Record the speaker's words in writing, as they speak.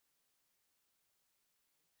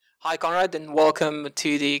Hi, Konrad, and welcome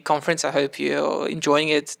to the conference. I hope you're enjoying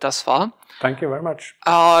it thus far. Thank you very much.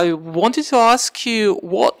 I wanted to ask you,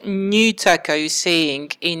 what new tech are you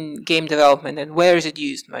seeing in game development and where is it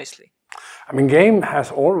used mostly? I mean, game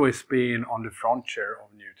has always been on the frontier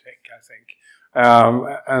of new tech, I think.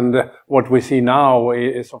 And what we see now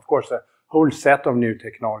is, of course, a whole set of new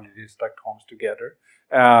technologies that comes together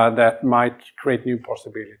that might create new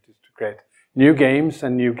possibilities to create new games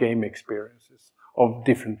and new game experiences of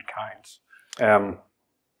different kinds.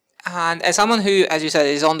 And as someone who, as you said,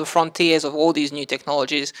 is on the frontiers of all these new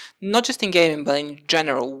technologies, not just in gaming, but in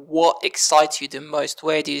general, what excites you the most?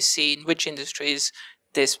 Where do you see, in which industries,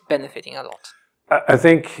 this benefiting a lot? I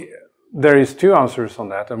think there is two answers on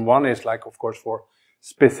that. And one is like, of course, for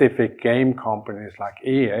specific game companies like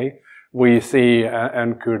EA, we see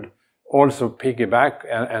and could also piggyback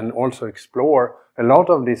and also explore a lot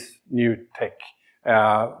of this new tech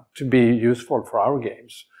to be useful for our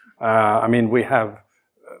games. I mean, we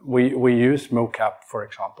use mocap, for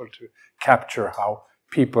example, to capture how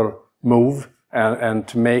people move and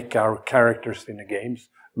to make our characters in the games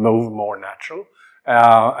move more natural.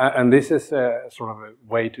 And this is a sort of a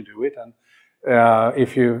way to do it. And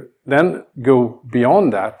if you then go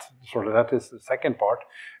beyond that, sort of that is the second part,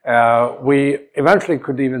 we eventually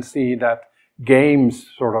could even see that games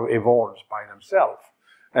sort of evolves by themselves.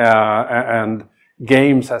 And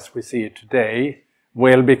games as we see it today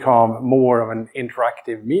will become more of an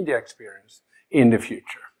interactive media experience in the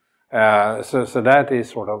future. So that is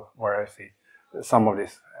sort of where I see some of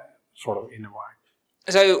this sort of in a way.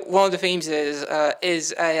 So one of the themes is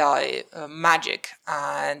AI magic,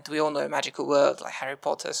 and we all know a magical world like Harry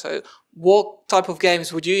Potter. So what type of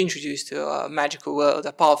games would you introduce to a magical world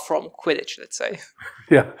apart from Quidditch, let's say?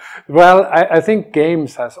 Yeah, well, I think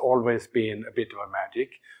games has always been a bit of a magic.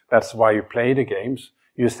 That's why you play the games.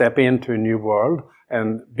 You step into a new world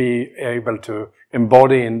and be able to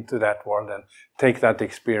embody into that world and take that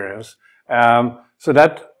experience. So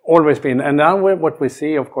that always been, and now what we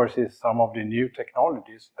see, of course, is some of the new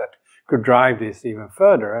technologies that could drive this even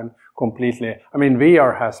further and completely. I mean,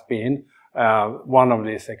 VR has been one of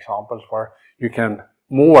these examples where you can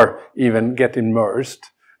more even get immersed.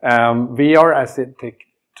 VR as it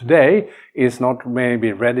today is not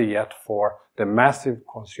maybe ready yet for the massive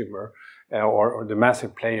consumer or the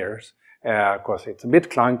massive players, because it's a bit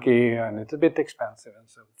clunky and it's a bit expensive and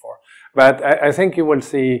so forth. But I think you will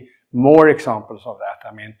see more examples of that.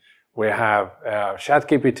 I mean, we have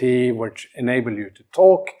ChatGPT, which enable you to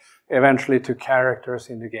talk eventually to characters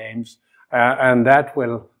in the games. And that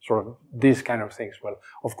will sort of, these kind of things will,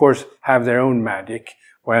 of course, have their own magic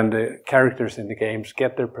when the characters in the games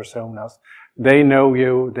get their personas. They know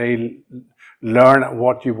you, they learn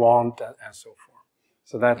what you want and so forth.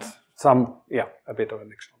 So that's a bit of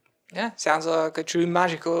an example. Yeah, sounds like a true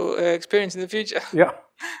magical experience in the future. Yeah.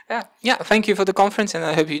 Yeah. Thank you for the conference, and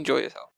I hope you enjoy yourself.